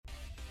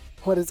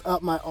What is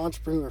up, my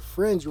entrepreneur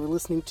friends? You are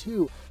listening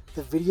to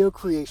the Video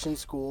Creation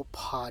School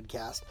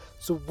podcast.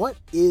 So what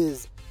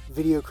is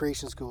Video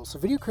Creation School? So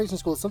Video Creation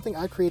School is something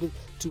I created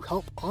to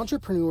help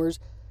entrepreneurs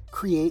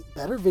create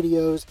better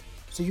videos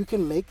so you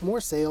can make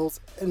more sales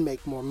and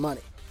make more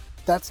money.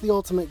 That's the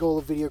ultimate goal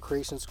of Video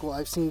Creation School.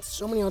 I've seen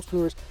so many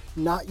entrepreneurs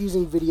not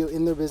using video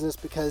in their business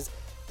because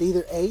they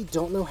either A,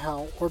 don't know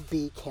how, or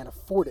B, can't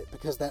afford it,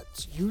 because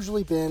that's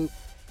usually been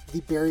the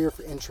barrier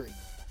for entry.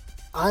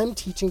 I'm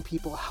teaching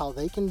people how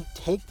they can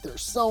take their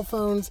cell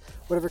phones,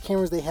 whatever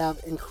cameras they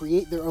have, and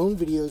create their own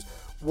videos,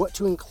 what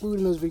to include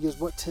in those videos,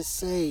 what to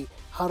say,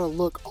 how to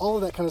look, all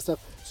of that kind of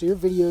stuff, so your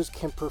videos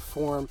can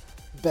perform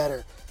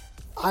better.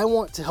 I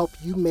want to help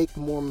you make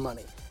more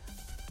money.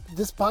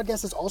 This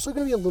podcast is also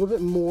going to be a little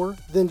bit more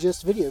than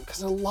just video,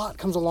 because a lot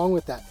comes along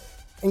with that,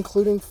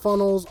 including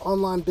funnels,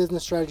 online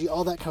business strategy,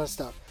 all that kind of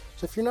stuff.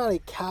 So if you're not a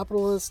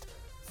capitalist,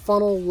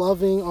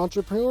 funnel-loving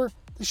entrepreneur,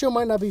 the show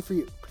might not be for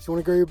you. If you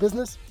want to grow your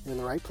business, you're in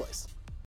the right place.